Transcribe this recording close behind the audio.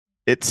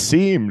it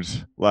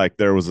seemed like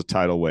there was a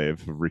tidal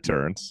wave of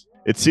returns.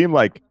 It seemed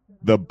like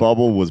the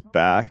bubble was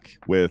back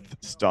with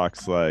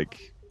stocks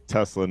like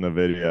Tesla,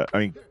 Nvidia. I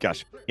mean,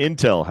 gosh,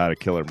 Intel had a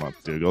killer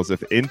month, Dougals.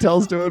 If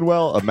Intel's doing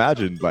well,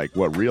 imagine like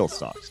what real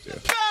stocks do.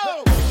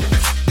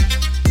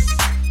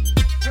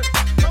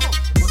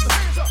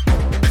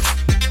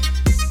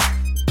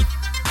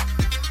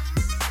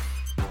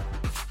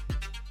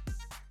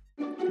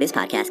 This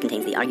podcast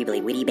contains the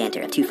arguably witty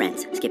banter of two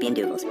friends, Skippy and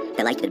Dougals,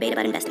 that like to debate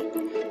about investing.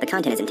 The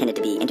content is intended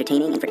to be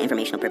entertaining and for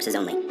informational purposes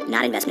only,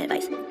 not investment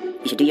advice.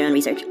 You should do your own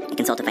research and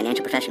consult a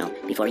financial professional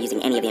before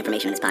using any of the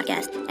information in this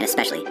podcast, and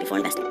especially before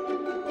investing.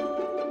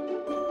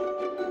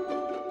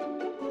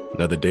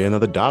 Another day,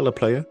 another dollar,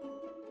 player.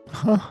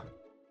 Huh.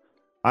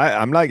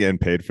 I'm not getting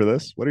paid for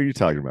this. What are you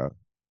talking about?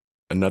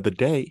 Another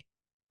day,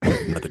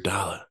 another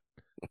dollar.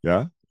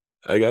 Yeah?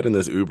 I got in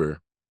this Uber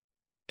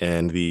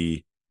and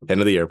the end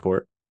of the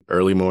airport,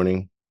 early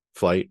morning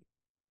flight,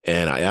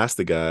 and I asked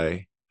the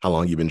guy how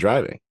long you've been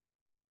driving.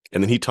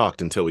 And then he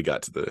talked until we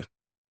got to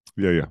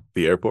the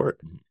airport.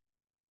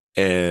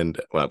 And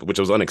well, which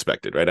was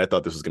unexpected, right? I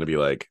thought this was going to be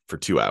like for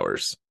 2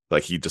 hours.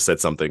 Like he just said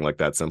something like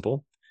that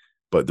simple.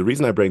 But the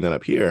reason I bring that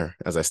up here,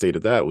 as I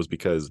stated that, was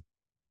because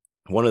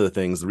one of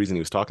the reason he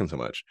was talking so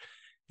much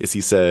is he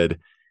said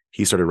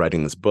he started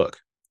writing this book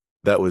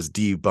that was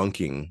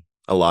debunking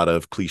a lot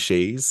of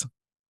cliches.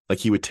 Like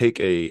he would take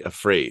a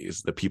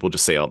phrase that people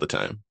just say all the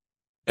time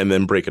and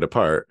then break it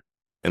apart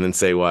and then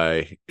say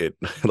why it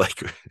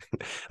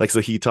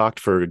so he talked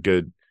for a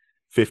good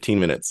 15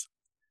 minutes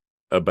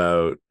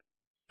about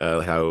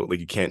how like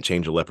you can't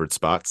change a leopard's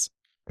spots.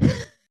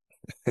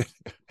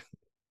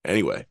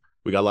 Anyway,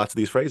 we got lots of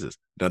these phrases.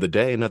 Another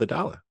day, another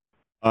dollar.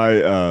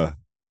 I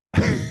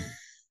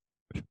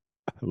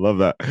love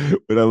that.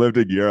 When I lived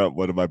in Europe,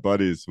 one of my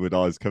buddies would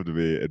always come to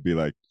me and be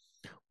like,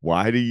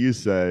 why do you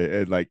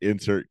say, and like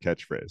insert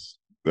catchphrase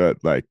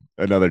that like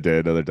another day,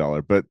 another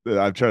dollar? But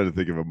I'm trying to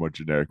think of a more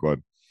generic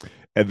one.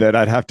 And then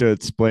I'd have to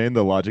explain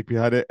the logic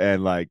behind it.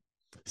 And like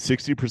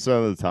 60%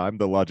 of the time,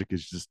 the logic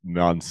is just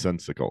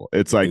nonsensical.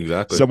 It's like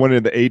Exactly. someone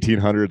in the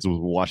 1800s was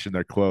washing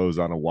their clothes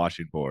on a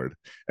washing board,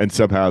 and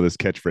somehow this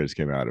catchphrase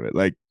came out of it.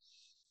 Like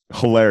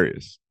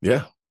hilarious.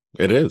 Yeah,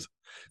 it is.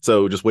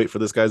 So just wait for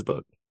this guy's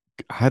book.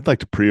 I'd like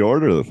to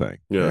pre-order the thing.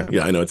 Yeah.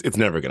 I know it's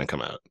never gonna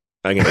come out.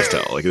 I can just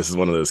tell. Like this is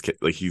one of those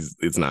like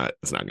it's not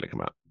gonna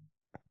come out.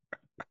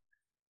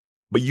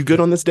 But you good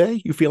on this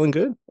day? You feeling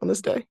good on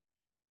this day?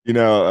 You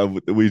know,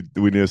 we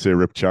need to say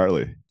Rip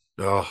Charlie.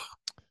 Oh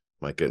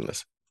my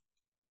goodness.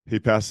 He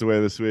passed away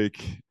this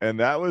week,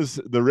 and that was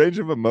the range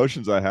of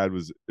emotions I had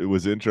was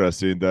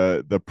interesting.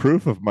 The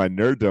proof of my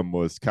nerddom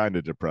was kind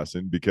of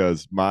depressing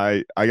because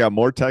I got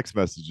more text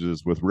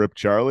messages with Rip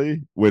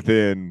Charlie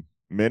within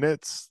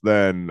minutes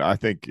than I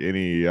think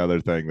any other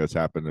thing that's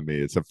happened to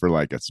me, except for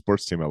like a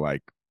sports team I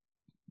like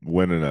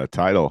winning a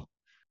title.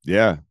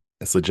 Yeah,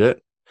 it's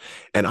legit.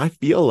 And I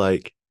feel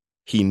like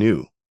he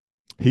knew.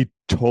 He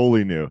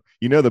totally knew.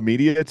 You know, the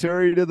media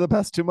tour he did the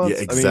past 2 months?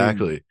 Yeah,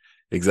 exactly.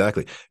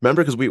 Exactly.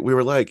 Remember, because we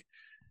were like,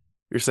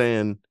 you're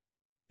saying,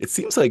 it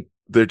seems like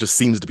there just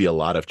seems to be a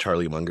lot of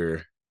Charlie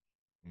Munger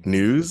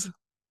news.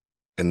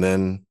 And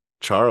then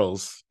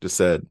Charles just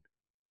said,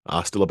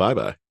 hasta la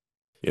bye-bye.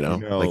 You know,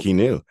 like he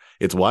knew.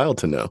 It's wild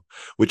to know,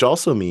 which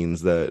also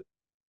means that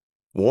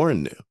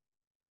Warren knew.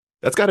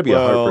 That's got to be a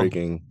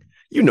heartbreaking.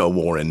 You know,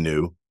 Warren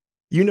knew.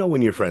 You know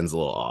when your friend's a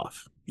little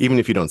off, even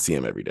if you don't see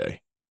him every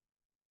day.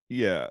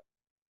 Yeah.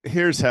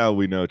 Here's how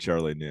we know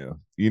Charlie knew.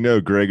 You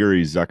know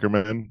Gregory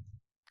Zuckerman,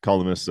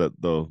 columnist at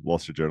the Wall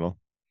Street Journal.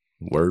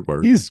 Word.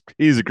 He's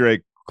a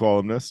great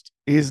columnist.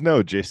 He's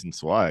no Jason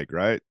Zweig,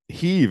 right?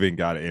 He even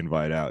got an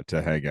invite out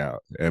to hang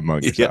out at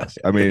Munger's house.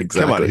 I mean,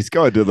 Come on, he's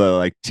going to the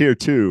like tier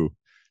 2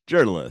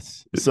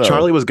 journalists. So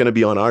Charlie was going to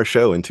be on our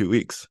show in 2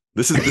 weeks.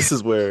 This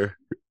is where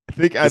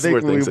I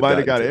think we might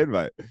have got an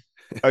invite.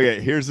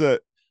 Okay,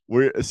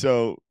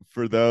 so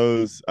for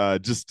those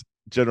just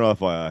general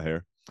FYI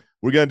here,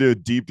 we're gonna do a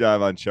deep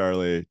dive on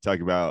Charlie, talk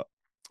about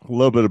a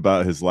little bit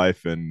about his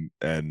life and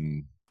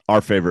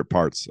our favorite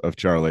parts of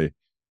Charlie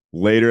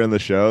later in the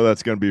show.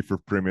 That's going to be for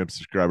premium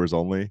subscribers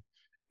only.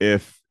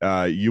 If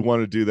you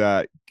want to do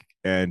that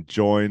and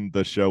join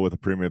the show with a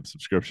premium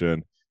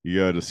subscription, you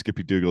go to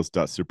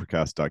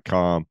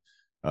skippydougals.supercast.com.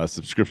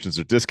 Subscriptions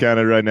are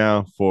discounted right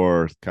now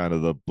for kind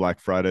of the Black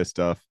Friday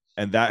stuff,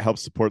 and that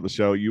helps support the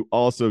show. You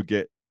also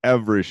get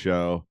every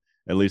show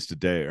at least a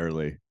day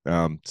early.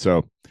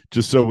 So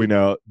just so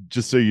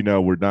you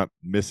know, we're not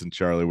missing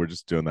Charlie. We're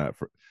just doing that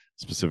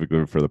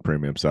specifically for the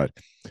premium side.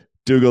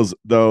 Dougals,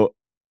 though,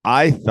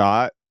 I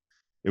thought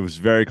it was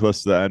very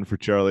close to the end for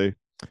Charlie,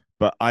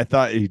 but I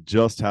thought he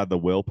just had the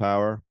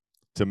willpower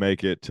to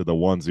make it to the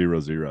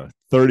 100,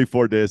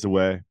 34 days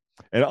away.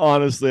 And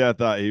honestly, I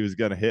thought he was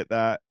going to hit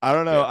that. I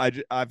don't know.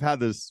 Yeah. I've had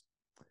this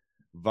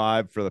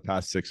vibe for the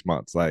past 6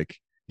 months. Like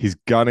he's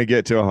going to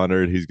get to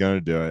 100. He's going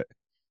to do it.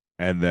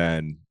 And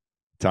then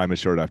time is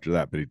short after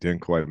that, but he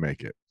didn't quite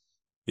make it.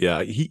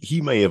 Yeah. He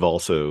may have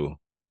also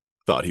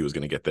thought he was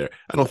going to get there.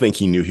 I don't think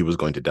he knew he was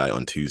going to die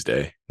on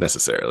Tuesday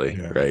necessarily.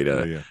 Right.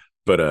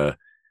 But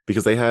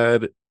because they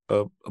had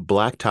a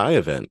black tie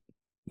event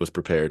was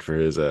prepared for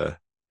his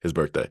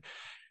birthday.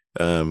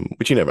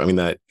 Which you never, I mean,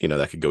 that,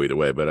 that could go either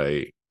way, but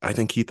I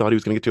think he thought he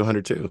was going to get to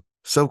 100 too.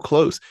 So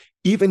close.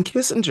 Even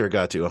Kissinger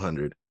got to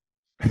 100.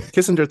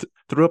 Kissinger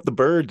threw up the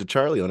bird to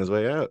Charlie on his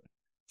way out.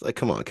 It's like,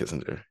 come on,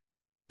 Kissinger.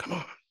 Come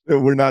on.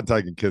 We're not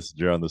talking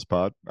Kissinger on this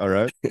pod. All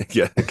right.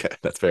 Yeah, okay.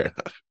 That's fair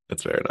enough.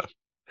 That's fair enough.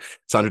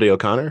 Sandra Day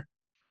O'Connor.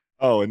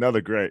 Oh,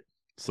 another great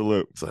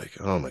salute. It's like,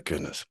 oh my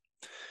goodness.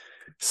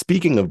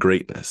 Speaking of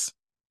greatness,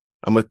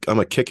 I'm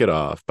gonna kick it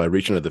off by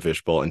reaching into the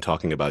fishbowl and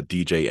talking about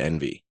DJ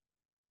Envy.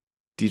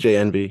 DJ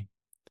Envy,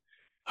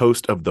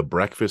 host of the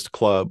Breakfast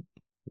Club,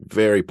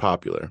 very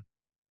popular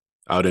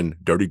out in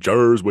Dirty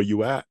Jers. Where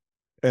you at?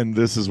 And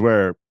this is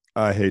where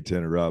I hate to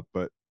interrupt,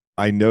 but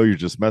I know you're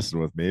just messing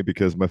with me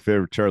because my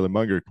favorite Charlie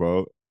Munger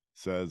quote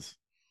says,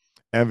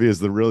 "Envy is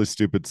the really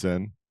stupid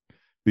sin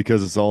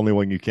because it's the only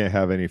one you can't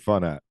have any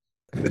fun at."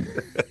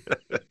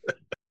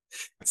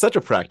 Such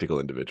a practical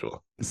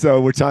individual. So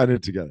we're tying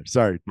it together.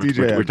 Sorry,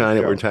 DJ. We're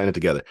tying it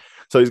together.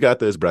 So he's got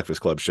this Breakfast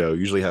Club show.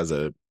 Usually has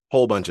a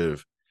whole bunch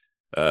of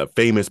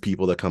famous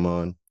people that come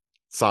on.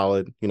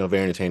 Solid,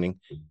 very entertaining.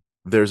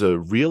 There's a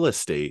real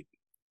estate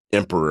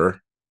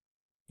emperor.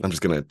 I'm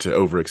just gonna to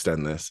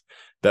overextend this.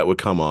 That would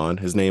come on.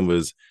 His name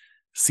was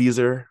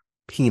Caesar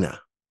Pina,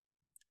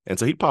 and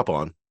so he'd pop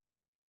on,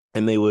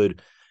 and they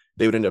would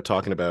end up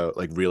talking about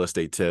like real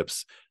estate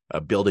tips,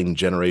 building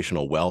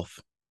generational wealth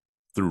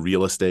through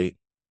real estate,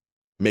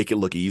 make it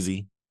look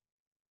easy,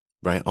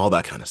 right? All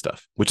that kind of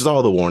stuff, which is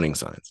all the warning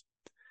signs.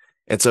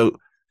 And so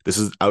this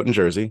is out in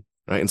Jersey,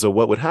 right? And so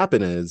what would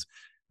happen is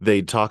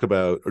they'd talk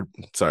about,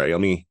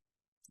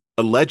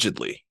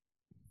 allegedly,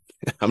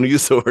 I'm going to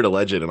use the word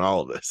alleged in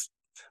all of this.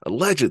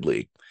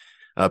 Allegedly,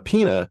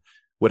 Pina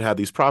would have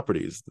these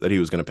properties that he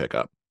was going to pick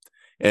up,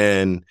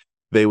 and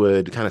they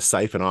would kind of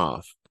siphon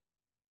off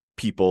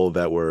people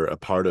that were a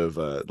part of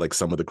like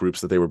some of the groups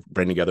that they were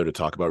bringing together to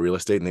talk about real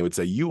estate. And they would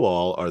say, you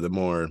all are the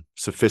more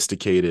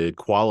sophisticated,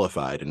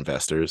 qualified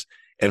investors.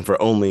 And for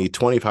only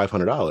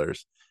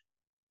 $2,500,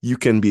 you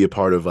can be a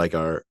part of like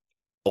our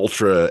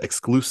ultra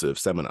exclusive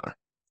seminar.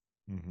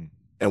 Mm-hmm.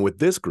 And with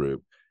this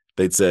group,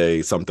 they'd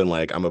say something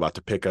like, I'm about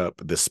to pick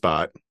up this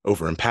spot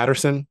over in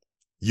Patterson.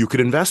 You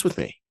could invest with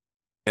me,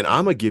 and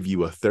I'm going to give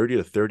you a 30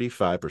 to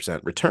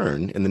 35%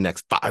 return in the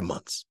next 5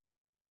 months.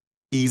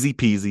 Easy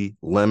peasy,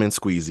 lemon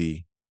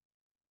squeezy.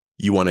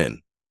 You want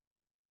in.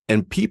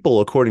 And people,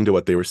 according to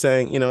what they were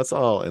saying, it's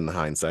all in the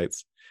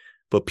hindsights,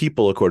 but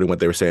people, according to what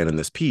they were saying in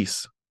this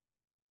piece,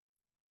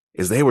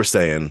 is they were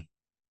saying,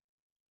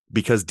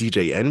 because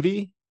DJ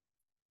Envy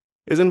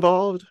is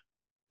involved,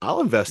 I'll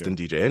invest in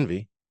DJ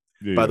Envy.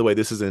 Yeah. By the way,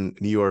 this is in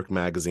New York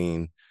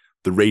Magazine.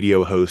 The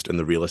Radio Host and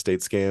the Real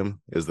Estate Scam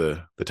is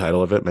the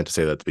title of it. Meant to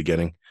say that at the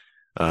beginning,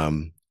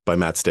 by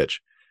Matt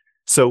Stitch.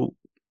 So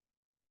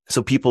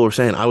people were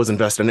saying I was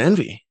invested in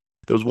Envy.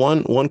 There was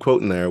one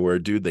quote in there where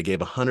a dude, they gave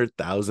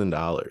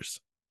 $100,000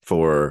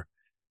 for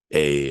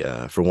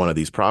for one of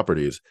these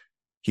properties.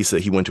 He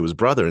said he went to his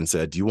brother and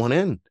said, "Do you want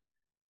in?"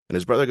 And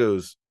his brother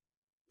goes,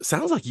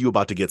 "Sounds like you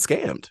about to get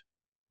scammed."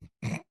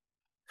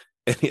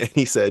 And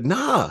he said,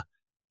 "Nah,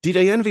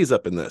 DJ Envy's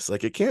up in this.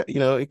 Like it can't,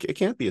 it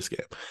can't be a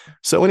scam."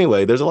 So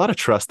anyway, there's a lot of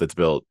trust that's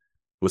built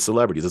with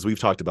celebrities, as we've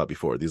talked about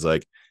before. These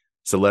like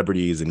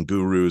celebrities and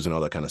gurus and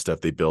all that kind of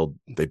stuff, they build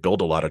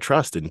a lot of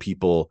trust in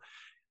people.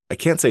 I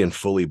can't say in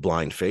fully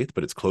blind faith,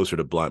 but it's closer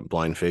to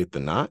blind faith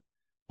than not.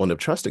 Will end up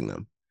trusting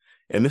them.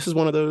 And this is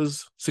one of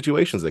those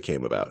situations that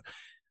came about.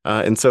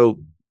 And so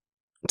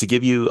I'll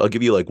give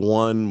you like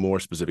one more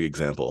specific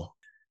example.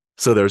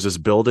 So there's this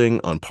building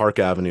on Park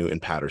Avenue in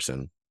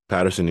Patterson,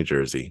 New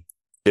Jersey.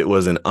 It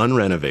was an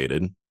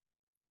unrenovated,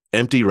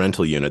 empty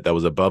rental unit that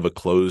was above a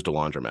closed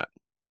laundromat.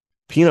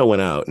 Pino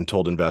went out and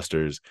told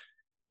investors,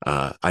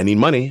 I need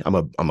money. I'm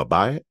a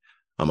buy it.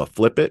 I'm a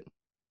flip it,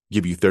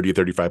 give you 30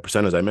 to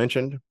 35%, as I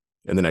mentioned,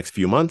 in the next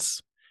few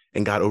months,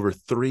 and got over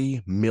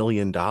 $3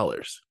 million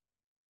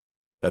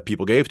that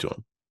people gave to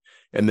him.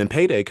 And then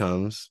payday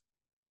comes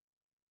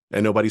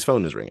and nobody's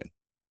phone is ringing.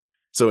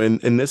 So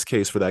in this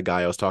case, for that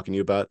guy I was talking to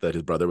you about, that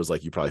his brother was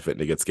like, you probably fitting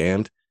to get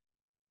scammed.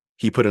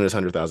 He put in his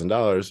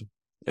 $100,000,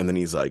 and then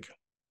he's like,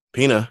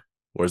 Pina,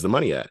 where's the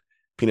money at?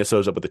 Pina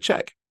shows up with a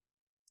check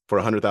for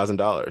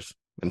 $100,000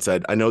 and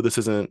said, I know this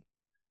isn't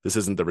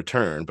the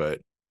return,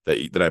 but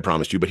that I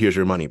promised you, but here's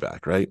your money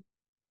back, right?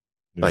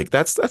 Yeah. Like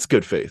that's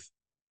good faith.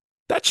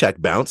 That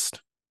check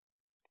bounced,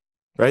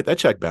 right? That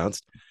check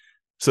bounced.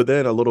 So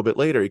then a little bit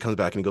later, he comes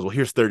back and he goes, well,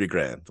 here's 30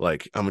 grand.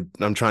 Like I'm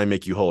trying to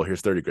make you whole.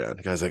 Here's 30 grand.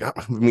 The guy's like,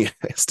 I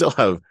still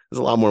have, there's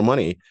a lot more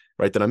money,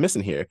 right, that I'm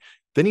missing here.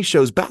 Then he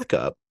shows back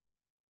up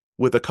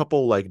with a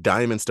couple like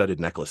diamond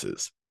studded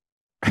necklaces.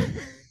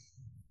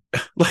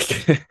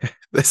 Like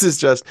this is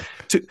just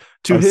to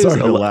I'm his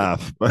sorry to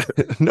laugh,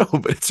 but no,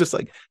 but it's just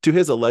like to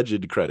his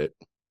alleged credit.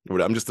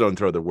 I'm just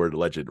throw the word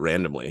alleged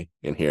randomly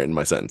in here in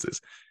my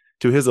sentences.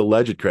 To his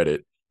alleged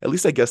credit, at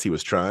least I guess he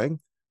was trying,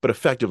 but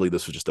effectively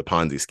this was just a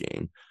Ponzi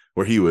scheme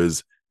where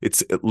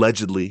it's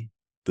allegedly,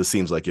 this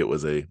seems like it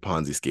was a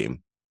Ponzi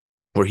scheme.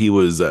 where he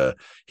was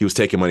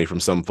taking money from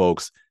some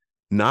folks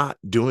not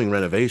doing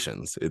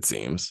renovations, it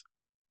seems,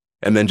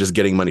 and then just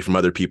getting money from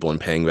other people and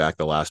paying back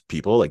the last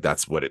people. Like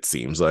that's what it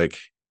seems like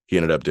he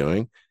ended up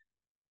doing.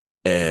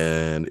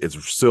 And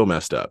it's so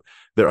messed up.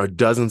 There are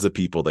dozens of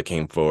people that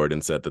came forward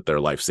and said that their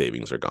life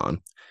savings are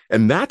gone.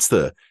 And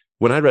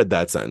when I read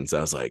that sentence,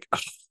 I was like, ugh.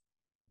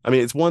 I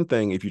mean, it's one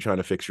thing if you're trying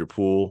to fix your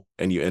pool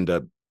and you end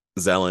up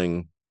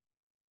zelling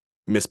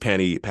Miss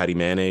Patty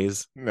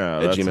Mayonnaise No,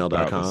 at that's about the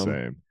gmail.com.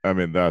 same. I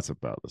mean, that's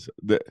about the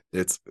same.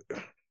 It's,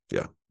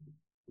 yeah.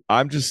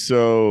 I'm just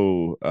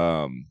so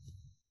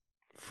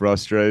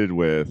frustrated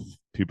with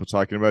people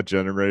talking about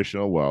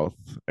generational wealth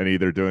and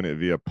either doing it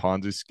via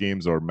Ponzi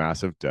schemes or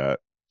massive debt.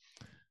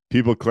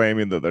 People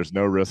claiming that there's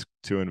no risk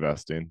to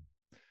investing.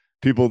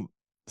 People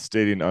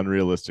stating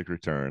unrealistic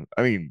return.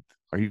 I mean,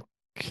 are you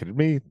kidding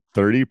me?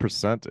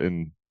 30%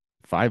 in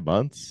 5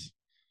 months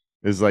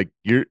is like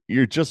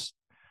you're just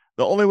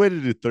the only way to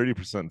do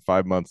 30% in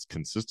 5 months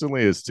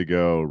consistently is to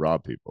go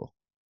rob people.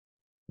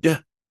 Yeah.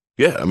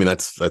 Yeah. I mean,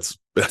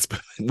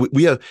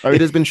 we have, I it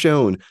mean, has been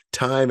shown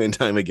time and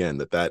time again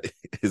that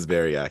is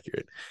very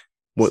accurate.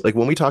 Like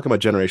when we talk about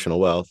generational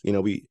wealth,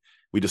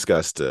 we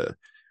discussed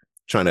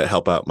trying to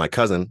help out my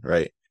cousin,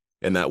 right,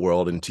 in that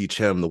world and teach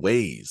him the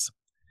ways.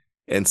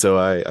 And so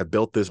I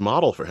built this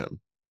model for him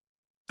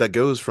that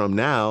goes from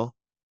now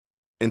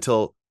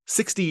until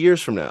 60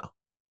 years from now.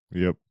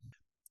 yep.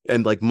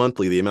 And like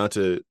monthly, the amount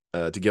to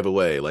give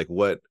away, like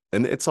what,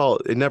 and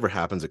it never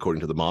happens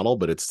according to the model,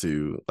 but it's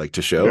to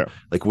show Yeah.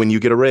 like when you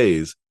get a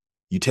raise,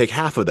 you take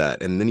half of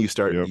that and then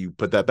Yep. you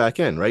put that back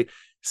in, right?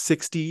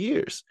 60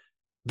 years.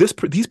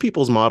 These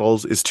people's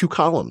models is 2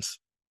 columns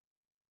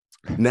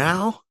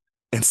now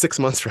and 6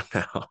 months from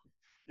now.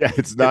 Yeah,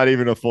 it's not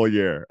even a full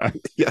year.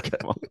 Yeah.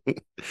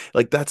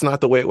 Like that's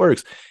not the way it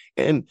works.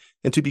 And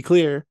to be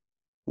clear,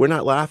 we're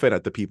not laughing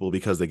at the people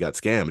because they got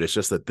scammed. It's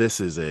just that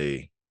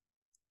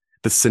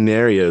the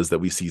scenarios that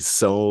we see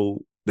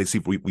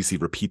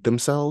repeat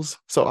themselves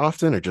so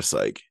often are just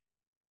like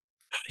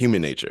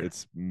human nature.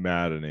 It's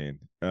maddening.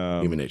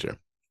 Human nature.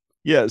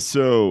 Yeah,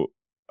 so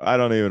I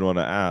don't even want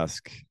to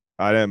ask.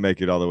 I didn't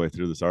make it all the way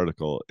through this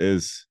article.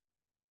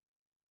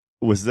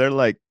 Was there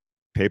like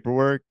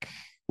paperwork?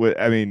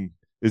 I mean,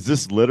 is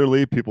this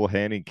literally people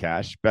handing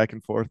cash back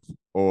and forth,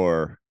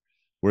 or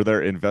were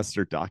there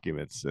investor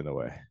documents in a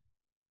way?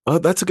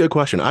 That's a good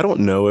question. I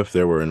don't know if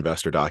there were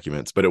investor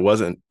documents, but it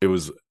wasn't. It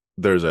was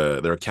there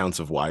are accounts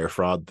of wire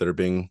fraud that are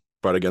being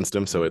brought against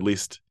him. So at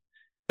least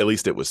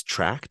it was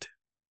tracked,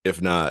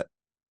 if not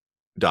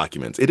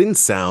documents. It didn't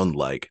sound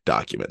like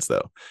documents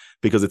though,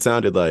 because it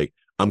sounded like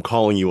I'm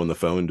calling you on the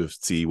phone to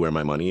see where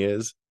my money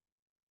is,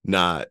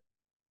 not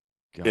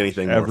Gosh,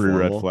 anything more every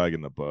red formal. flag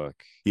in the book.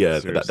 Yeah,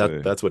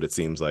 Seriously. that's what it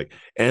seems like.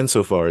 And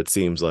so far, it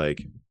seems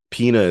like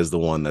Pina is the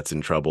one that's in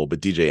trouble,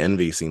 but DJ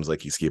Envy seems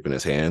like he's keeping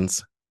his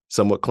hands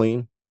somewhat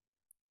clean.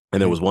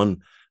 And there was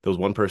one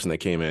person that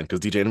came in because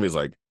DJ Envy's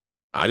like,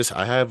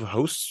 I have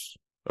hosts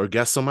or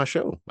guests on my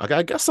show. I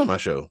got guests on my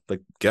show.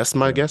 Like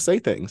my Yeah. guests say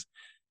things.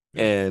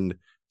 Yeah. And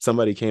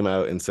somebody came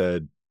out and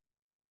said,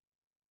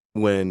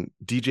 when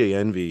DJ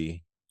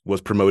Envy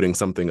was promoting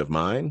something of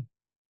mine,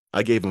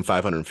 I gave him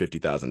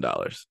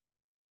 $550,000.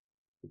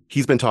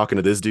 He's been talking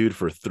to this dude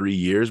for 3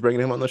 years,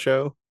 bringing him on the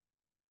show.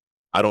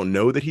 I don't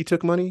know that he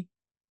took money,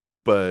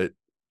 but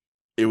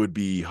it would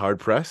be hard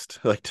pressed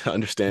like to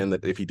understand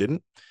that if he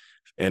didn't.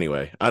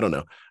 Anyway, I don't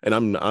know. And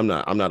I'm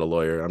not a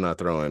lawyer. I'm not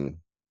throwing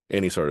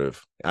any sort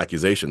of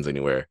accusations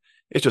anywhere.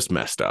 It's just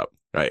messed up,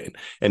 right?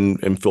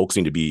 And folks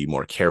need to be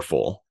more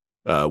careful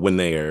when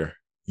they are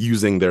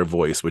using their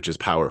voice, which is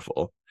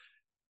powerful,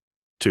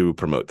 to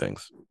promote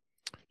things.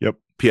 Yep.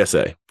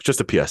 PSA,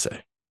 just a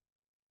PSA.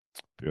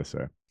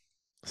 PSA.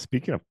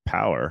 Speaking of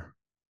power,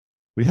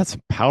 we had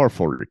some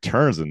powerful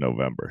returns in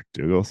November,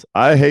 Douglas.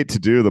 I hate to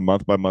do the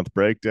month by month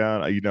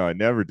breakdown. I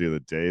never do the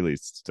daily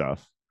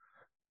stuff,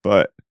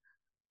 but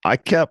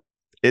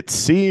it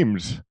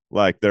seemed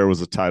like there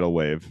was a tidal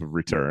wave of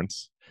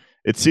returns.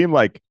 It seemed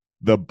like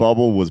the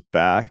bubble was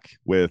back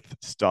with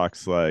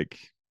stocks like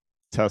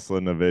Tesla,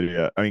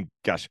 Nvidia. I mean,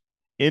 gosh,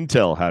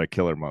 Intel had a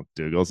killer month,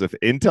 Douglas. If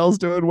Intel's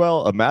doing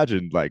well,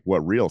 imagine like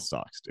what real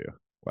stocks do.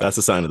 Like, That's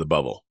a sign of the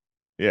bubble.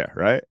 yeah,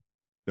 right.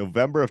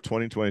 November of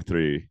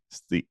 2023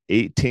 is the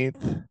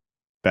 18th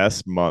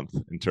best month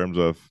in terms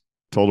of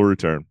total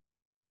return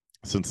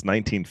since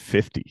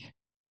 1950.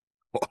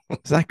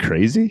 Is that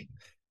crazy?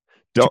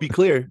 To be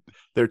clear,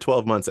 there are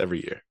 12 months every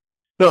year.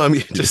 No, I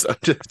mean, just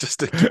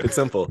to keep it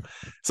simple.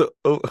 So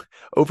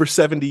over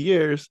 70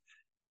 years,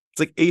 it's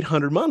like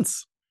 800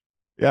 months.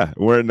 Yeah,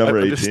 we're at number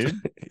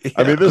 18.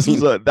 I mean,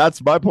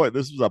 that's my point.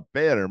 This was a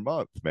banner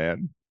month,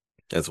 man.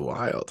 It's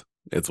wild.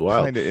 It's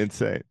wild. Kind of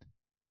insane.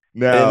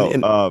 Now,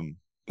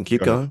 And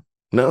keep going.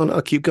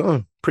 No, keep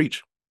going.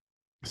 Preach.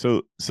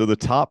 So the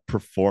top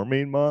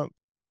performing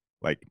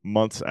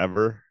months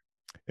ever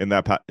in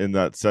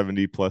that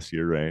 70 plus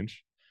year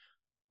range,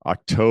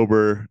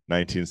 October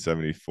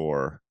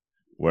 1974,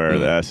 where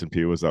the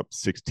S&P was up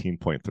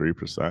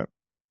 16.3%.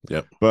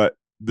 Yep. But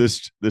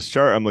this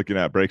chart I'm looking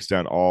at breaks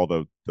down all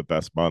the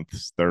best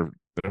months. They're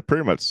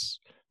pretty much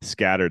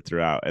scattered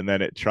throughout, and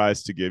then it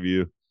tries to give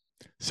you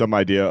some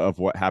idea of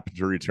what happened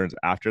to returns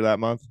after that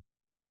month.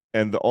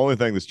 And the only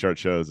thing this chart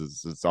shows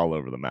is it's all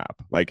over the map.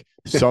 Like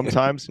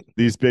sometimes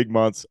these big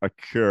months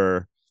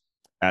occur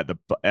at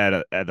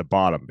the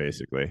bottom,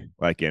 basically,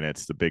 like, and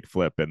it's the big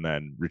flip, and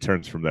then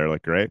returns from there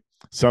look great.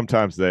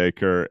 Sometimes they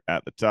occur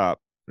at the top,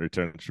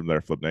 returns from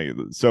there flip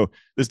negative. So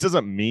this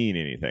doesn't mean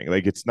anything.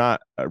 Like it's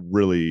not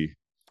really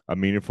a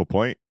meaningful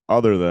point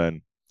other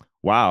than,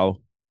 wow,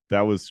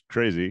 that was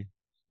crazy.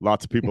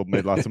 Lots of people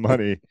made lots of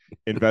money,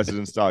 invested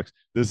in stocks.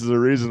 This is a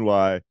reason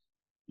why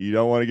you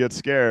don't want to get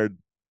scared.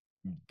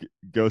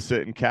 Go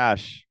sit in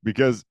cash,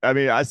 because I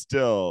mean, I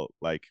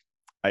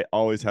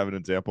always have an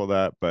example of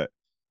that, but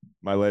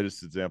my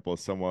latest example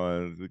is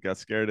someone who got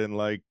scared in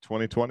like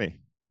 2020.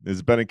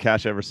 Has been in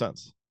cash ever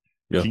since.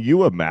 Yeah. Can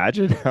you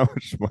imagine how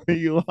much money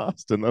you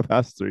lost in the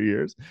past 3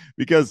 years?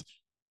 Because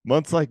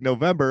months like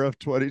November of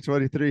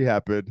 2023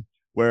 happened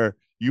where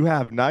you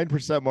have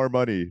 9% more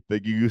money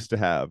than you used to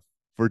have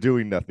for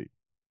doing nothing.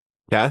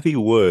 Kathy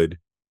Wood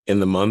in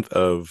the month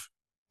of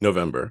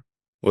November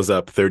was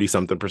up 30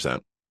 something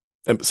percent.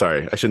 I'm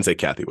sorry, I shouldn't say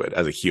Kathy Wood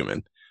as a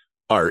human.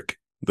 ARK,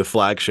 the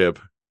flagship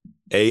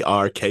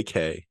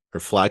ARKK, her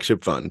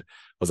flagship fund,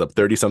 was up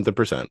 30 something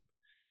percent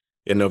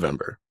in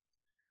November,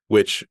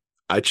 which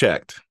I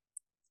checked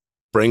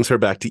brings her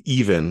back to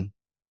even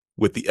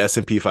with the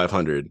S&P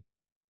 500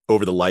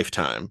 over the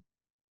lifetime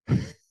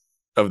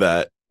of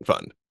that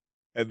fund.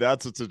 And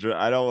that's what's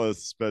I don't want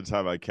to spend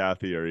time on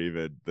Kathy or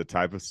even the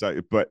type of stuff,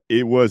 but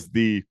it was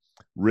the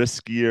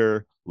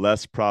riskier,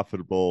 less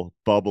profitable,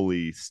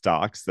 bubbly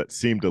stocks that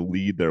seemed to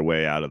lead their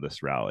way out of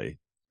this rally.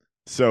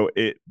 So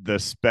the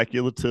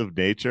speculative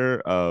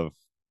nature of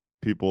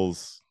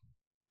people's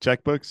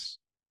checkbooks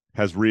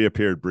has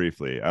reappeared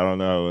briefly. I don't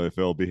know if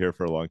it'll be here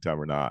for a long time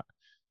or not,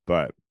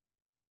 but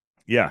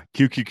yeah,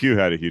 QQQ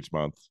had a huge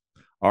month.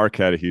 ARK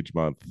had a huge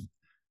month.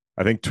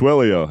 I think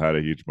Twilio had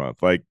a huge month.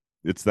 Like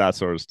it's that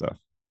sort of stuff.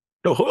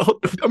 No,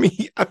 I mean,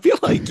 I feel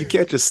like you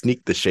can't just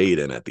sneak the shade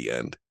in at the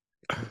end.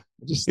 I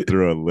just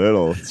threw a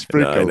little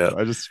sprinkle. No,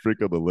 I just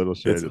sprinkled a little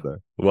shade it's in there.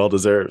 Well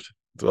deserved.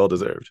 It's well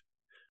deserved.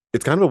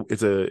 It's kind of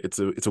it's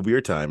a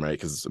weird time, right?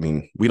 Because I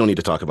mean, we don't need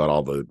to talk about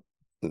all the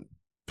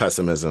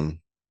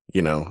pessimism,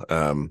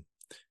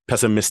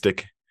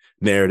 pessimistic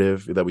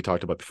narrative that we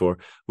talked about before.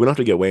 We don't have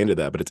to get way into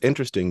that, but it's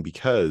interesting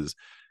because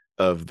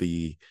of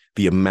the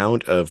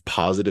amount of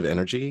positive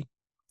energy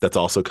that's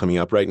also coming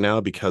up right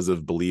now because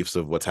of beliefs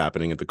of what's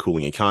happening at the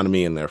cooling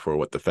economy and therefore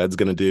what the Fed's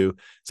going to do.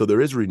 So there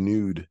is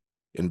renewed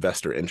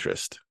investor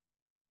interest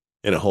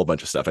in a whole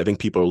bunch of stuff. I think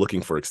people are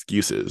looking for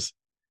excuses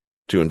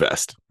to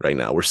invest right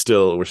now. We're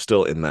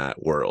still in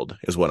that world,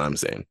 is what I'm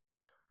saying.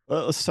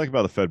 Well, let's talk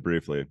about the Fed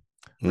briefly.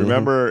 Mm-hmm.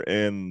 Remember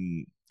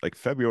in like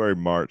February,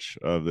 March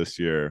of this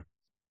year,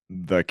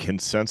 the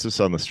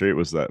consensus on the street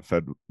was that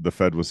the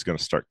Fed was going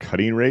to start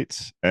cutting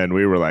rates, and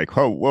we were like,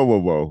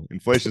 whoa,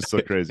 inflation's so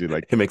crazy,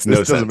 like it makes this no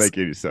doesn't sense. make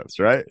any sense,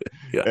 right?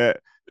 Yeah.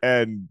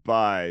 And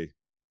by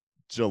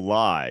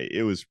July,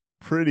 it was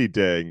pretty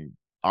dang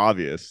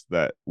obvious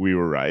that we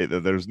were right,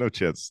 that there's no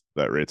chance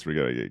that rates were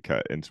going to get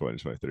cut in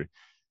 2023.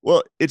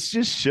 Well, it's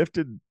just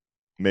shifted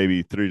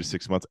maybe 3 to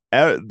 6 months.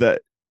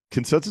 The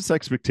consensus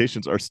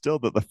expectations are still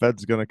that the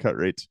Fed's going to cut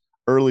rates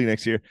early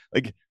next year.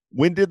 Like,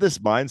 when did this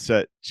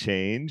mindset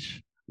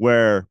change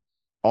where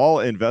all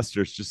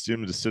investors just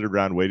seem to sit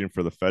around waiting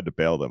for the Fed to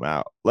bail them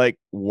out? Like,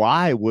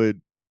 why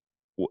would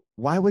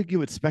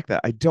you expect that?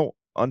 I don't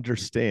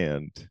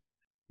understand.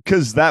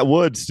 Because that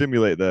would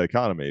stimulate the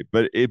economy,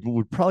 but it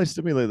would probably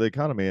stimulate the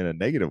economy in a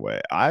negative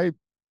way. I'm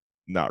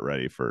not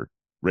ready for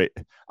rate.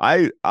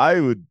 I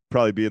would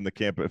probably be in the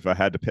camp, if I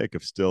had to pick,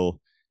 of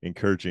still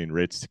encouraging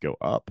rates to go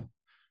up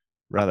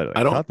rather than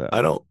cut them.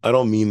 I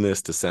don't mean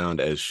this to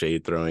sound as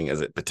shade throwing as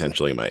it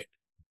potentially might,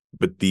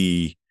 but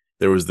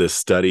there was this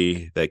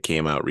study that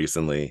came out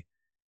recently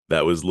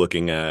that was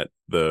looking at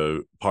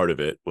the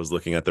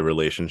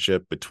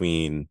relationship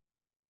between,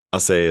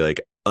 I'll say,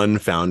 like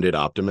unfounded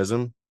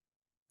optimism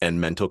and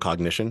mental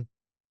cognition.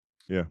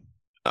 Yeah.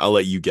 I'll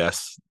let you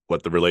guess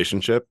what the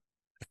relationship.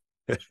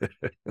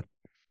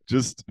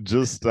 just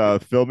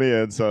fill me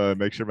in so I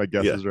make sure my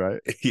guess is right.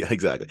 Yeah,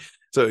 exactly.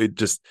 So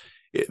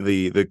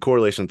the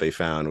correlation that they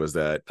found was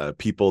that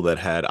people that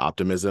had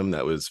optimism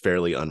that was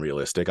fairly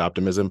unrealistic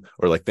optimism,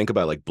 or like think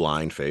about like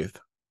blind faith.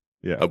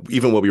 Yeah.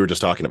 Even what we were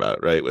just talking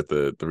about, right, with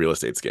the real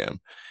estate scam,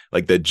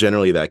 like that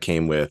generally that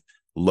came with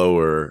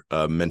lower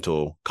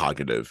mental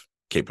cognitive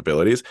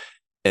capabilities.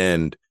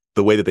 And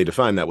the way that they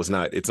defined that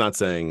it's not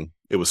saying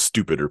it was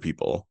stupider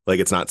people. Like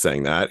it's not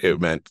saying that.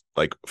 It meant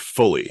like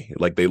fully,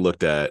 like they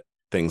looked at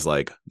things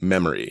like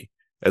memory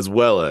as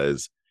well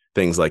as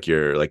things like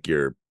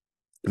your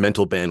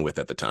mental bandwidth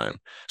at the time.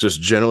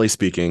 Just generally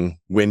speaking,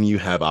 when you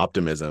have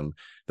optimism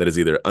that is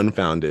either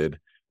unfounded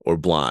or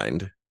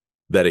blind,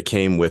 that it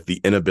came with the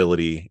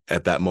inability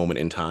at that moment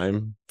in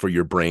time for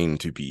your brain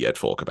to be at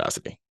full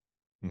capacity.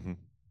 Mm-hmm.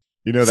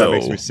 That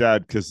makes me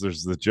sad, because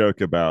there's the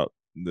joke about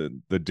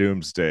the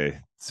doomsday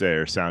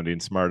sayer sounding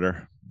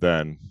smarter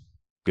than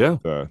Yeah.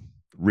 the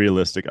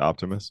realistic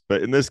optimist.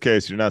 But in this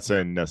case, you're not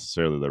saying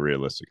necessarily the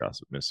realistic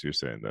optimist. You're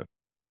saying the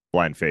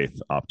blind faith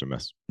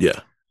optimist. Yeah.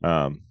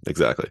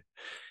 Exactly.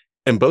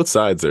 And both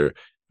sides are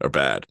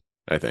bad,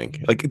 I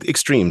think. Like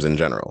extremes in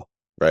general,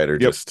 right? Are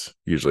just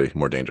usually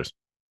more dangerous.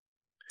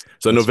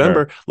 So That's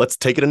November, fair. let's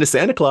take it into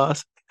Santa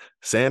Claus.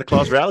 Santa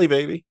Claus rally,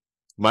 baby.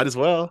 Might as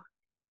well.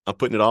 I'm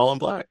putting it all on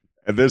black.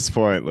 At this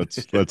point,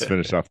 let's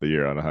finish off the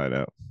year on a high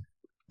note.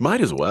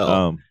 Might as well.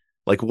 Um,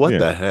 Like what yeah,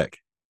 the heck?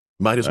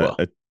 Might as well.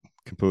 I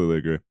completely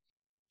agree.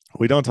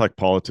 We don't talk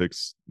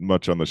politics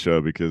much on the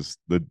show because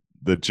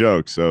the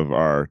jokes of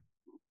our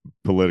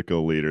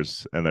political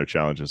leaders and their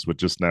challenges would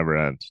just never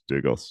end,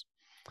 Dougals.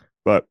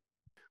 But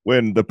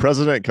when the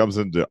president comes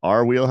into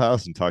our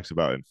wheelhouse and talks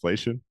about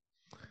inflation,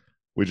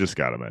 we just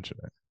got to mention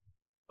it.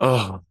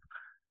 Oh,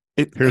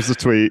 Here's the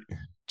tweet.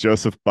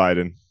 Joseph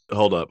Biden.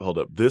 Hold up.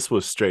 This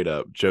was straight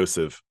up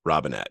Joseph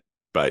Robinette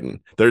Biden.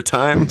 There are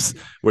times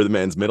where the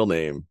man's middle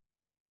name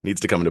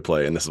needs to come into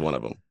play, and this is one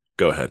of them.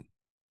 Go ahead.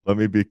 Let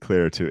me be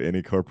clear to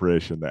any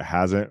corporation that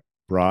hasn't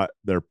brought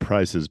their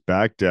prices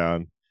back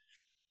down,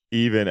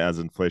 even as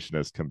inflation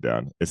has come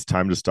down. It's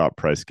time to stop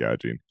price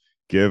gouging.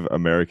 Give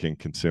American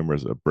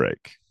consumers a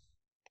break.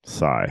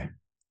 Sigh.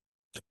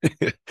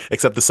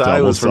 Except the sigh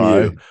Double was from sigh.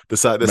 you. The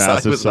sigh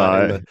Massive was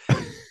not in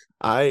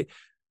sigh.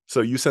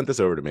 So you sent this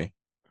over to me.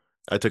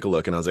 I took a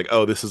look and I was like,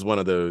 oh, this is one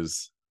of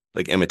those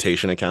like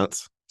imitation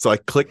accounts. So I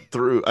clicked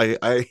through.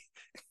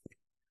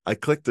 I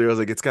clicked through. I was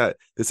like, it's got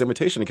this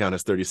imitation account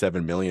has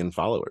 37 million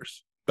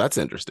followers. That's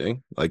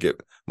interesting. Like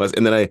it must.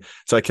 And then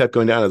I kept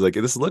going down. I was like,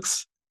 this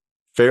looks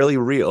fairly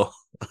real.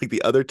 Like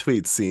the other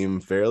tweets seem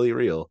fairly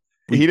real.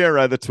 He didn't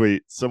write the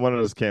tweet. Someone in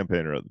his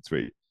campaign wrote the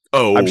tweet.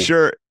 Oh, I'm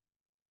sure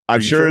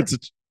sure?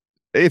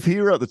 if he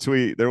wrote the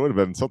tweet, there would have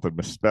been something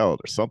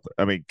misspelled or something.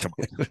 I mean, come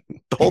on.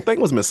 The whole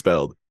thing was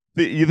misspelled.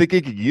 You think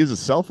he could use a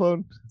cell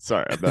phone?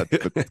 Sorry, I'm not.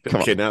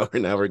 Come Okay, on.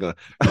 now we're going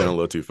a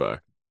little too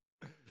far.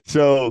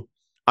 So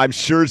I'm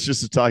sure it's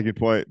just a talking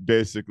point,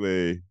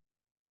 basically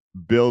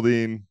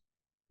building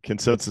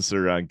consensus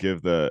around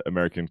give the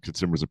American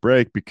consumers a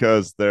break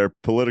because their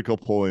political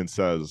polling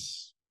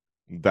says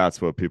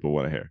that's what people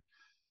want to hear.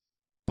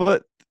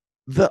 But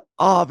the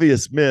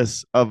obvious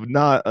miss of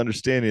not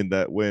understanding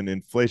that when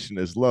inflation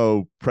is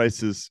low,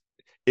 prices,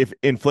 if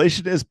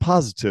inflation is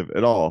positive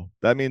at all,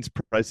 that means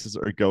prices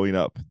are going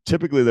up.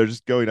 Typically, they're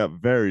just going up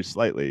very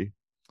slightly,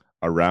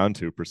 around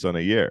 2%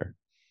 a year.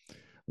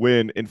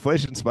 When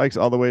inflation spikes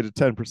all the way to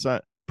 10%,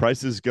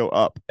 prices go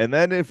up. And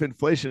then if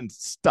inflation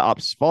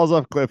stops, falls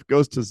off cliff,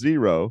 goes to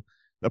zero,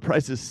 the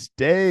prices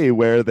stay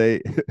where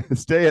they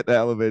stay at the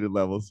elevated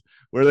levels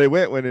where they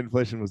went when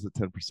inflation was at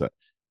 10%.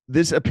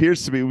 This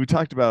appears to be, we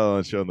talked about it on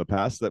the show in the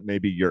past, that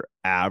maybe your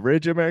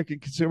average American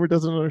consumer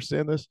doesn't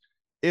understand this.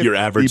 If your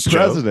average the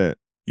president,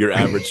 your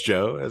average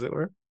Joe, as it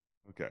were.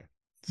 Okay.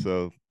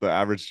 So the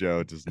average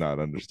Joe does not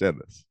understand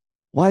this.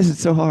 Why is it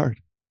so hard?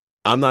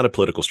 I'm not a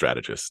political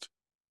strategist,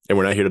 and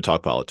we're not here to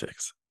talk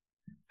politics.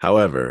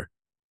 However,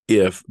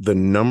 if the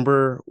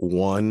number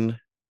one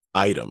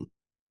item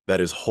that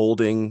is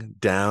holding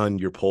down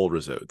your poll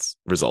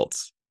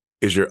results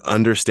is your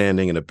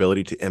understanding and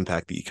ability to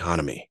impact the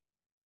economy,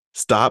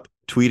 stop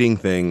tweeting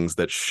things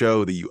that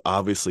show that you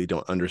obviously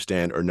don't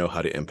understand or know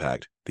how to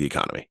impact the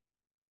economy.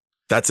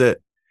 That's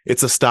it.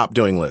 It's a stop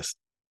doing list.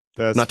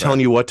 That's I'm not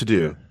telling you what to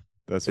do.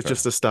 Yeah, it's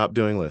just a stop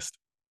doing list.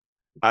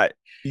 I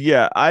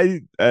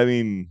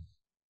mean,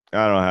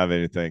 I don't have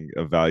anything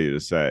of value to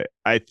say.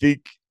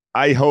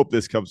 I hope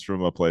this comes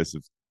from a place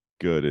of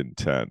good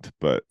intent,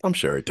 but I'm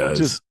sure it does.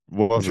 It just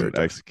wasn't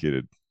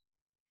executed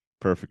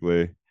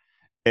perfectly.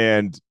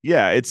 And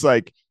yeah, it's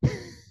like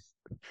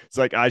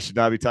I should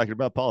not be talking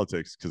about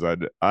politics because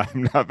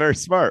I'm not very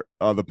smart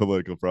on the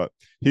political front.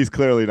 He's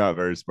clearly not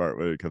very smart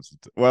when it comes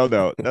to well,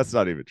 no, that's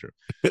not even true.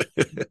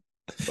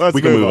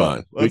 We can move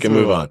on. We can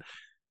move on.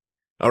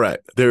 All right.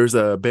 There's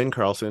a Ben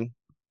Carlson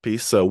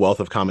piece. So Wealth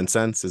of Common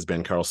Sense is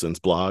Ben Carlson's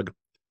blog.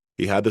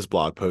 He had this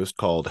blog post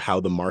called How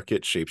the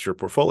Market Shapes Your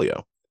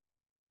Portfolio.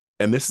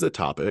 And this is a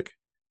topic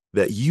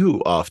that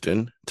you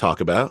often talk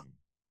about,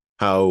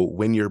 how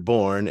when you're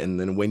born and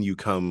then when you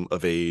come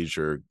of age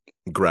or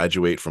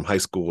graduate from high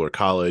school or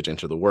college,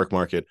 enter the work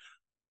market,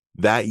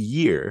 that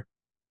year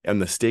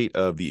and the state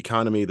of the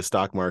economy, the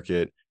stock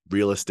market,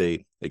 real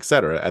estate,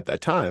 etc. at that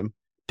time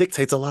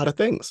dictates a lot of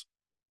things.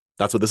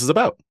 That's what this is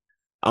about.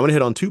 I'm going to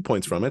hit on 2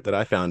 points from it that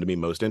I found to be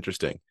most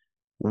interesting.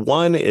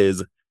 One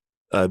is,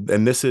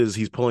 and this is,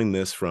 he's pulling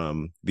this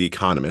from The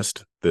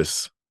Economist,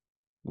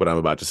 what I'm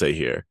about to say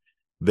here.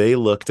 They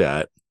looked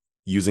at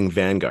using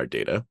Vanguard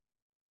data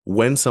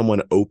when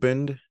someone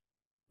opened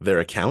their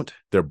account,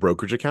 their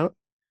brokerage account,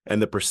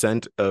 and the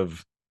percent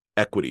of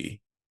equity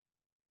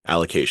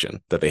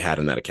allocation that they had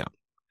in that account.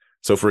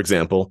 So for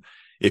example,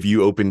 if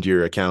you opened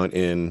your account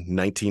in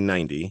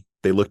 1990,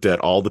 they looked at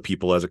all the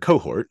people as a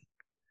cohort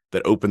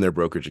that opened their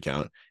brokerage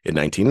account in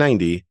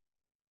 1990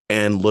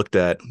 and looked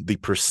at the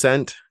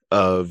percent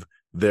of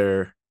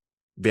their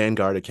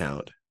Vanguard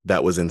account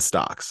that was in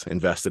stocks,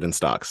 invested in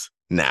stocks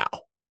now.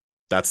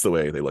 That's the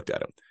way they looked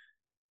at him.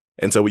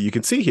 And so what you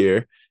can see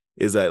here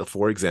is that,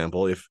 for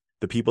example, if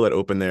the people that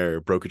opened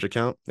their brokerage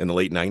account in the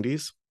late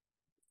 90s,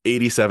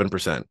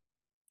 87%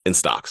 in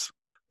stocks,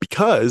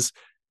 because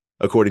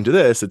according to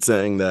this, it's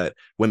saying that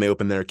when they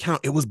opened their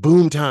account, it was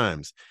boom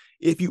times.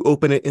 If you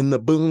open it in the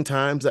boom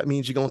times, that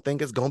means you're going to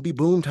think it's going to be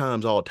boom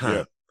times all the time.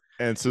 Yeah.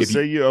 And so If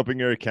say you open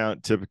your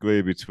account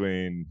typically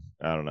between,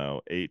 I don't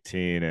know,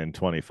 18 and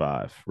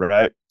 25,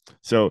 right?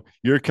 So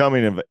you're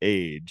coming of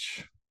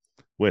age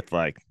with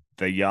like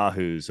the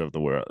Yahoos of the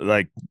world,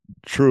 like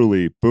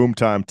truly boom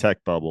time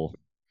tech bubble.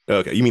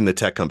 Okay, you mean the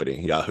tech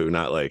company, Yahoo,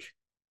 not like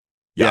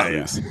Yeah, yeah.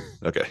 Yahoo's.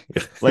 Okay.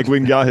 Like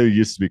when Yahoo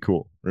used to be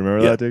cool.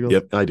 Remember Yeah. that, Diggle?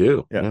 Yep, I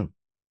do. Yeah.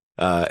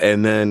 Yeah.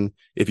 And then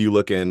if you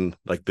look in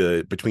like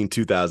the between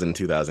 2000 and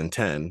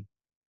 2010,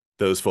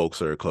 those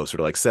folks are closer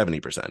to like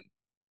 70%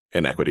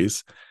 in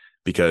equities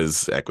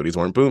because equities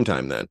weren't boom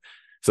time then.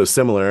 So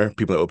similar,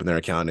 people that opened their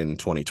account in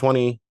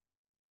 2020,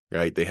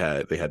 right? They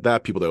had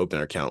that. People that opened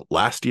their account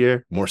last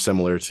year, more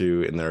similar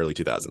to in the early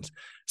 2000s.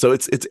 So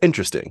it's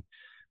interesting,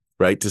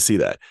 right, to see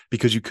that,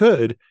 because you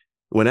could,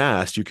 when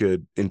asked, you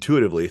could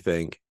intuitively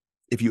think,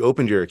 if you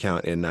opened your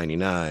account in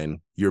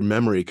 99, your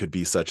memory could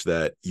be such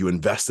that you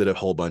invested a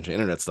whole bunch of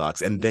internet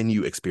stocks and then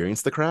you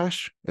experienced the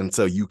crash. And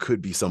so you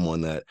could be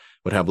someone that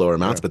would have lower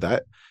amounts, but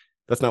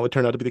that's not what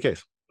turned out to be the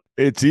case.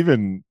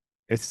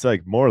 It's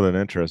like more than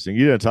interesting.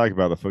 You didn't talk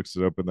about the folks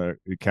that opened their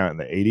account in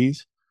the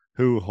 80s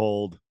who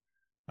hold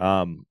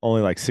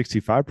only like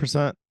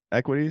 65%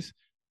 equities.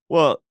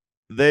 Well,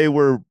 they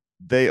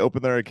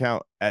opened their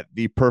account at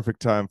the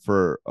perfect time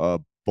for a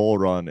bull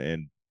run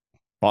in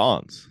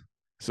bonds.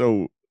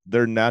 So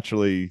they're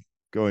naturally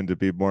going to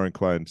be more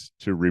inclined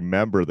to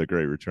remember the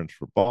great returns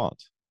for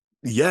bonds.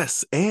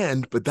 Yes,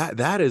 but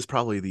that is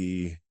probably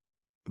the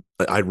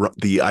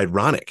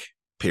ironic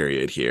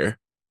period here,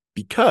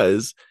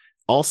 because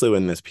also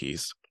in this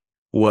piece,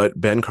 what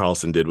Ben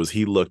Carlson did was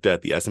he looked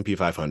at the S&P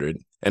 500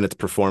 and its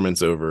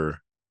performance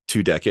over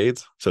 2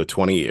 decades, so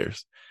 20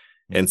 years,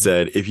 and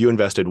said, if you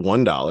invested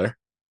 $1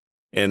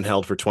 and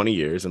held for 20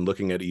 years, and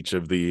looking at each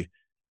of the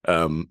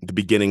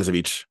beginnings of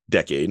each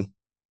decade,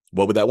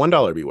 what would that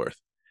 $1 be worth?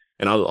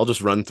 And I'll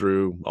just run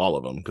through all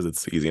of them because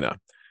it's easy enough.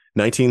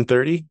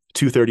 1930,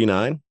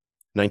 239,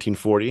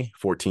 1940,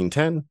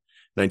 1410,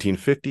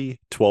 1950,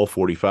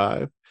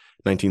 1245,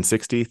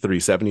 1960,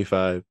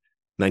 375,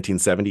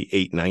 1970,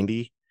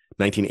 890,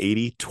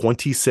 1980,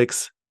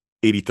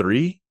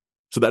 2683.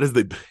 So that is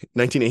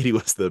 1980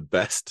 was the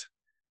best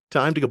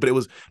time to go, but it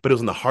was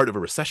in the heart of a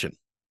recession.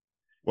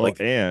 Well,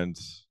 and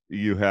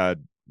you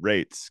had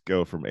rates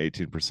go from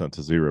 18%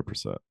 to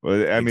 0%.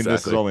 Well, I mean,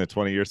 this is only a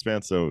 20-year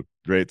span, so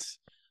rates,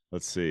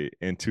 let's see,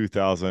 in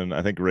 2000,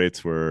 I think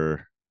rates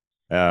were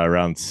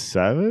around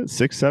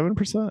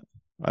 7%.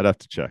 I'd have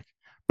to check.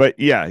 But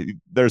yeah,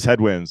 there's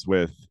headwinds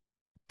with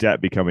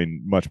debt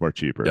becoming much more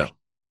cheaper. Yeah.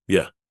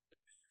 Yeah.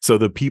 So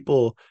the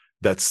people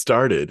that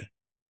started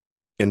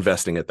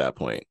investing at that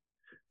point,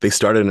 they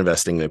started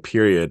investing in a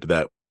period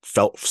that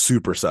felt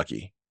super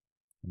sucky.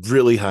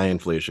 Really high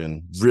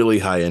inflation, really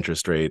high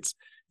interest rates.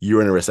 You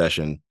were in a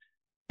recession,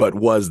 but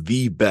was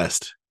the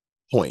best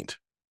point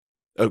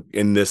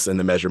in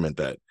the measurement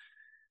that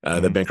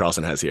that Ben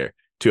Carlson has here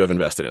to have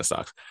invested in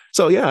stocks.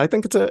 So yeah, I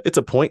think it's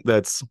a point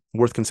that's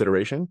worth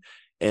consideration,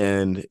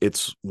 and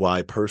it's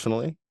why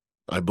personally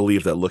I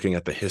believe that looking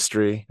at the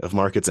history of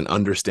markets and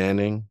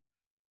understanding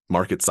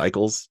market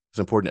cycles is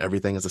important.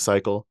 Everything is a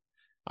cycle.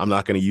 I'm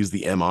not going to use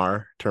the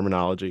MR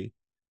terminology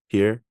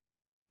here,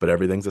 but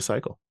everything's a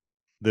cycle.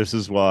 This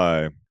is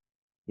why,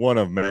 one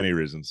of many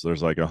reasons,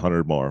 there's like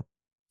 100 more,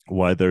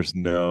 why there's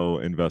no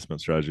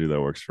investment strategy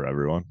that works for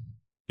everyone.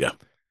 Yeah.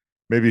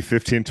 Maybe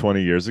 15,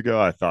 20 years ago,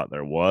 I thought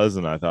there was.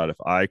 And I thought if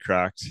I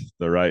cracked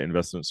the right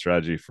investment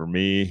strategy for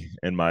me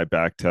and my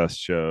back test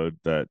showed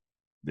that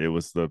it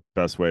was the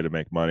best way to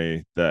make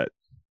money, that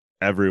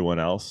everyone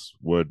else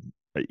would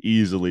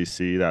easily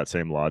see that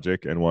same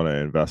logic and want to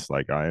invest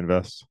like I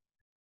invest.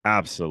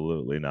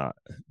 Absolutely not.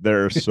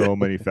 There are so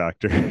many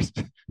factors.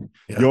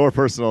 Yeah. Your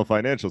personal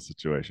financial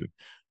situation,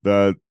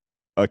 the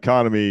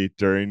economy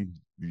during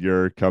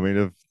your coming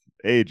of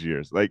age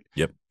years, like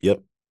Yep.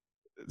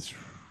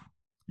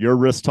 your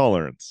risk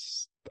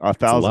tolerance,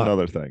 1,000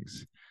 other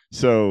things.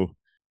 So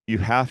you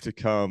have to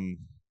come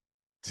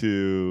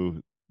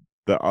to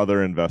the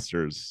other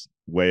investors'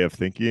 way of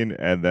thinking,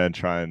 and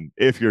then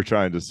if you're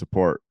trying to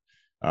support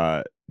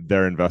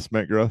their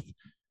investment growth,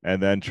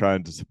 and then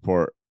trying to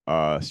support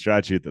a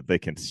strategy that they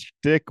can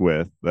stick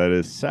with that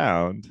is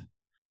sound,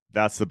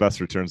 that's the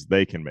best returns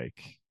they can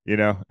make.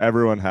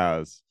 Everyone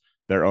has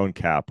their own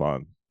cap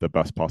on the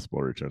best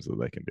possible returns that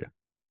they can do.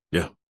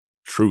 Yeah.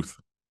 Truth.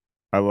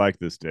 I like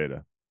this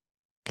data.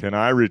 Can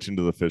I reach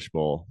into the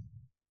fishbowl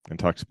and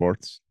talk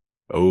sports?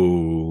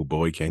 Oh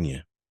boy, can you?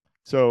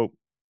 So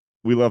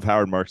we love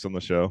Howard Marks on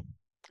the show.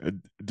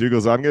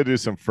 Douglas, I'm going to do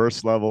some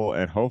first level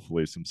and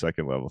hopefully some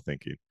second level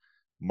thinking.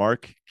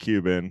 Mark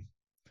Cuban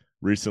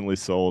recently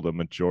sold a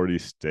majority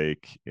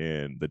stake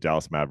in the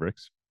Dallas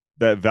Mavericks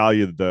that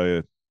valued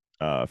the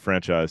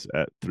franchise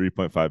at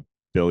 $3.5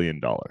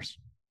 billion.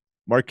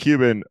 Mark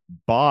Cuban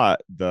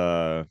bought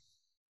the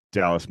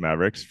Dallas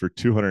Mavericks for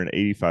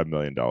 $285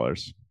 million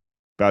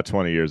about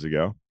 20 years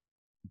ago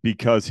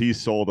because he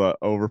sold a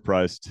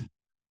overpriced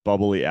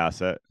bubbly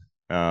asset.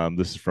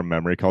 This is from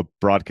memory, called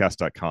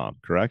broadcast.com,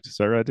 correct? Is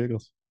that right,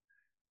 Diggles?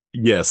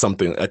 Yeah,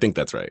 something. I think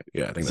that's right.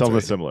 Yeah, I think that's Something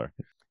right. similar.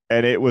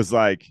 And it was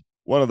like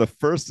one of the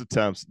first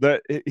attempts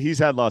that he's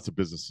had lots of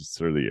businesses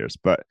through the years,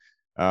 but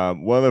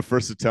one of the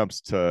first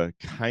attempts to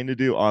kind of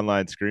do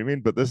online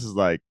streaming. But this is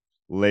like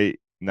late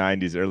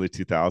 90s, early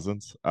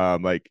 2000s.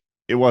 Like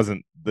it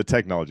wasn't, the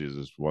technology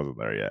just wasn't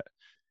there yet.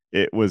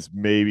 It was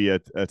maybe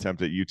an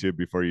attempt at YouTube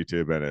before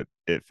YouTube, and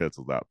it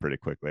fizzled out pretty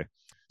quickly.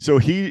 So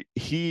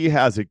he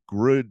has a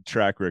good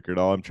track record.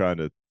 All I'm trying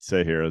to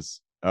say here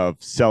is of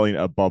selling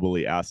a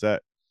bubbly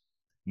asset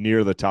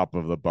near the top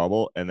of the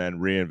bubble and then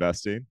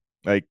reinvesting.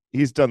 Like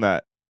he's done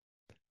that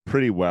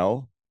pretty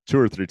well 2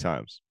 or 3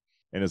 times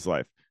in his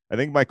life. I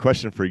think my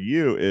question for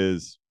you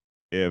is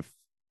if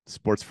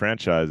sports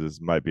franchises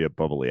might be a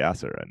bubbly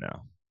asset right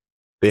now.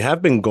 They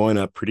have been going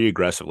up pretty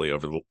aggressively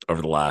over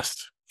the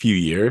last few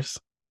years.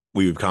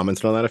 We've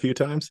commented on that a few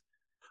times.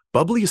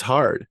 Bubbly is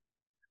hard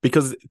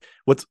because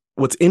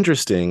what's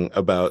interesting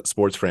about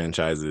sports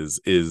franchises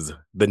is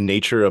the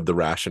nature of the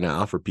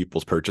rationale for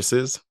people's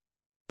purchases.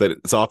 That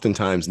it's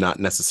oftentimes not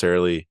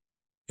necessarily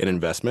an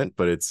investment,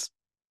 but it's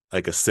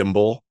like a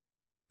symbol,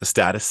 a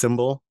status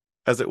symbol,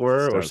 as it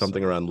were, or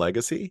something around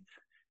legacy.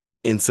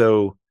 And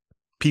so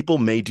people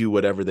may do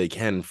whatever they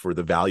can for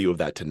the value of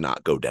that to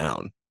not go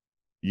down.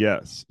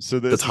 Yes. So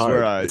this It's is hard.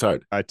 where It's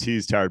hard. I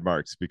teased Howard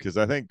Marks, because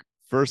I think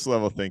first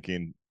level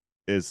thinking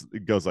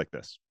it goes like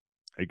this.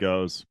 It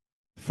goes,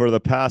 for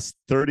the past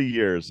 30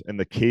 years in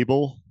the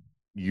cable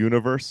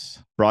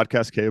universe,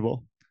 broadcast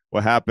cable,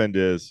 what happened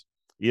is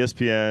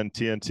ESPN,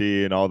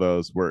 TNT, and all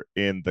those were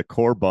in the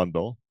core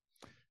bundle.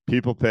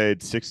 People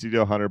paid 60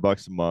 to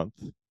 $100 a month,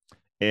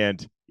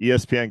 and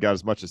ESPN got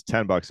as much as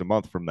 $10 a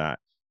month from that,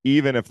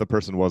 even if the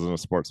person wasn't a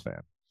sports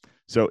fan.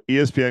 So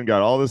ESPN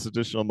got all this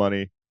additional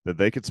money that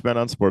they could spend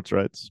on sports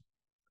rights.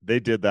 They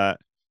did that.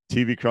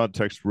 TV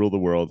context ruled the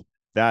world.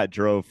 That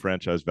drove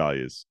franchise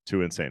values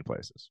to insane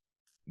places.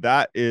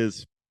 That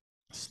is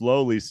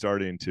slowly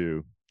starting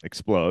to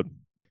explode.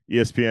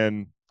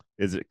 ESPN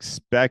is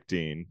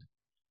expecting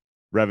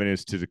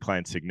revenues to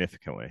decline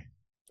significantly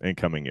in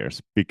coming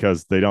years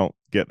because they don't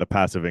get the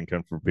passive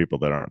income from people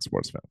that aren't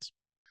sports fans.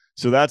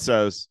 So that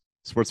says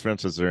sports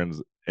franchises are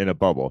in a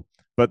bubble.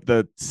 But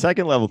the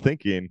second level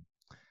thinking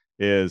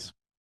is,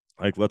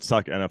 like, let's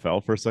talk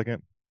NFL for a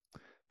second.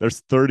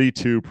 There's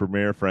 32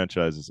 premier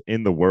franchises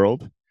in the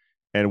world.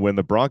 And when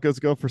the Broncos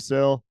go for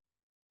sale,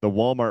 the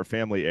Walmart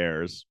family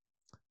heirs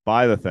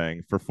buy the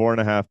thing for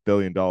 $4.5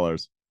 billion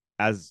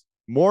as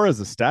more as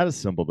a status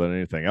symbol than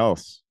anything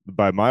else,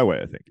 by my way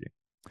of thinking.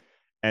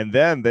 And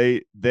then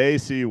they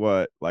see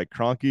what like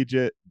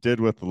Kroenke did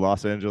with the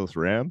Los Angeles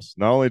Rams.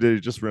 Not only did he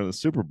just win the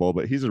Super Bowl,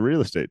 but he's a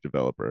real estate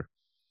developer.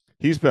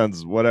 He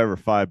spends whatever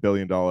 $5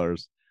 billion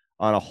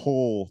on a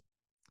whole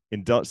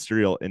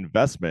industrial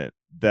investment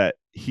that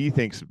he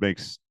thinks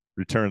makes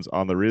returns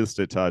on the real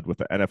estate side with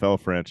the NFL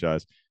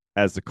franchise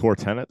as the core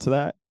tenet to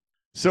that.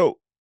 So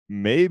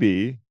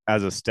maybe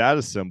as a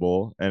status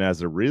symbol and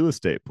as a real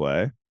estate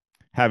play,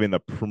 having the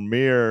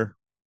premier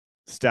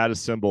status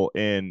symbol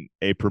in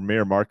a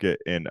premier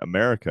market in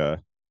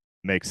America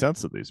makes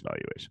sense at these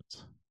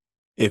valuations.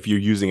 If you're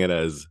using it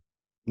as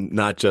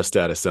not just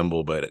status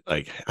symbol, but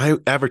like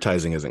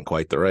advertising isn't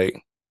quite the right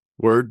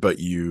word, but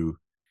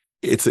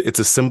it's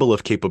a symbol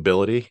of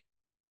capability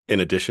in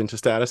addition to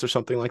status or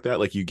something like that.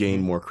 Like you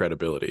gain more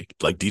credibility,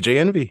 like DJ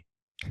Envy.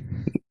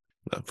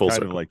 Full kind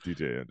circle. Of like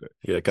DJ Envy.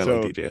 Yeah, kind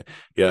of like DJ.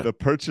 Yeah. The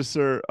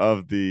purchaser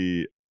of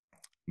the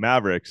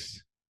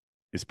Mavericks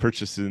is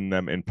purchasing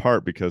them in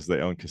part because they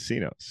own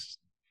casinos.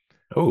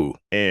 Oh.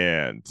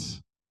 And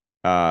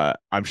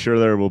I'm sure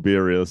there will be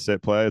a real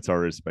estate play. It's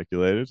already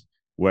speculated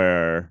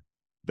where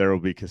there will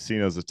be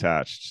casinos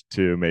attached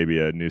to maybe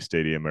a new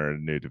stadium or a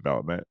new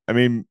development. I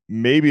mean,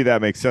 maybe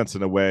that makes sense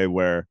in a way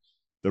where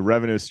the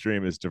revenue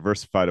stream is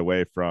diversified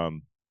away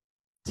from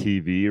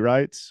TV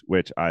rights,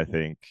 which I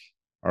think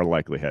are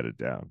likely headed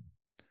down.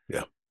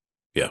 Yeah.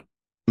 Yeah.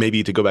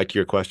 Maybe to go back to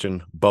your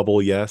question,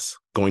 bubble, yes.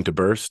 Going to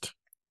burst?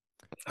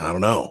 I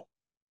don't know.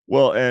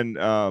 Well, and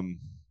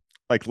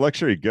like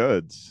luxury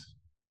goods,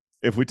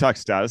 if we talk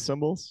status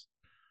symbols,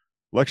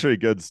 luxury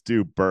goods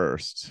do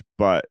burst,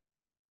 but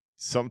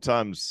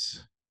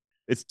sometimes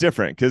it's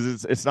different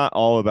because it's not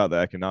all about the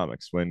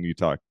economics when you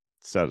talk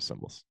status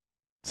symbols.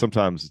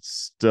 Sometimes it's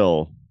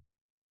still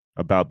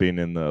about being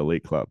in the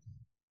elite club.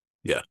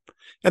 Yeah.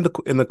 And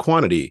the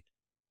quantity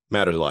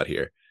matters a lot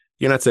here.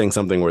 You're not saying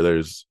something where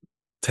there's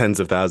tens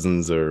of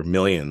thousands or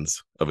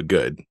millions of a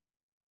good.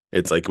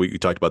 It's like we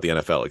talked about the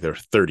NFL, like there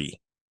are 30.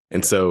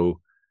 And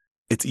so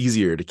it's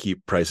easier to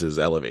keep prices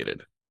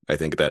elevated. I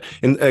think that,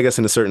 and I guess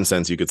in a certain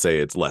sense, you could say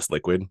it's less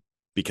liquid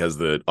because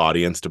the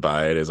audience to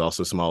buy it is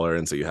also smaller.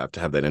 And so you have to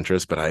have that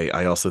interest. But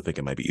I also think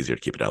it might be easier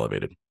to keep it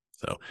elevated.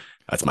 So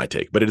that's my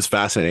take. But it is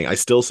fascinating. I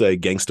still say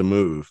gangsta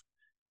move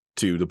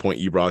to the point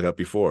you brought up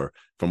before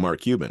from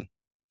Mark Cuban.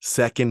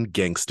 Second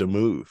gangsta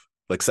move,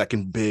 like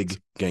second big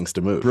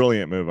gangsta move.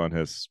 Brilliant move on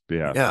his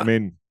behalf. Yeah. I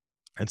mean,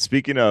 and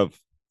speaking of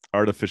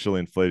artificially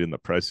inflating the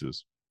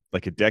prices,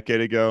 like a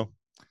decade ago,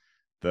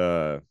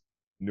 the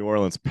New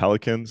Orleans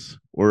Pelicans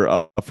were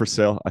up for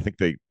sale. I think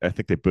they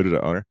booted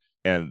an owner,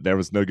 and there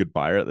was no good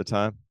buyer at the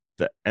time.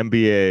 The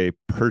NBA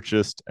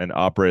purchased and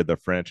operated the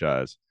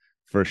franchise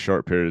for a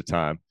short period of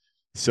time,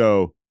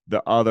 so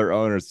the other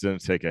owners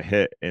didn't take a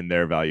hit in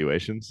their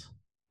valuations.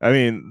 I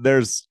mean,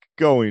 there's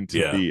going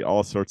to be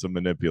all sorts of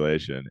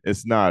manipulation.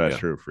 It's not a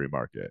true free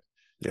market.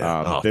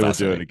 Yeah. They will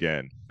do it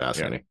again.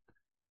 Fascinating. Yeah.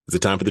 Is it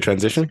time for the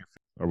transition?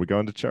 Are we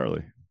going to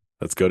Charlie?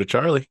 Let's go to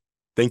Charlie.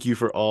 Thank you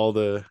for all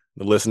the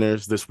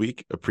listeners this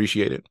week.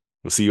 Appreciate it.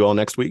 We'll see you all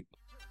next week.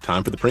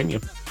 Time for the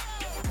premium.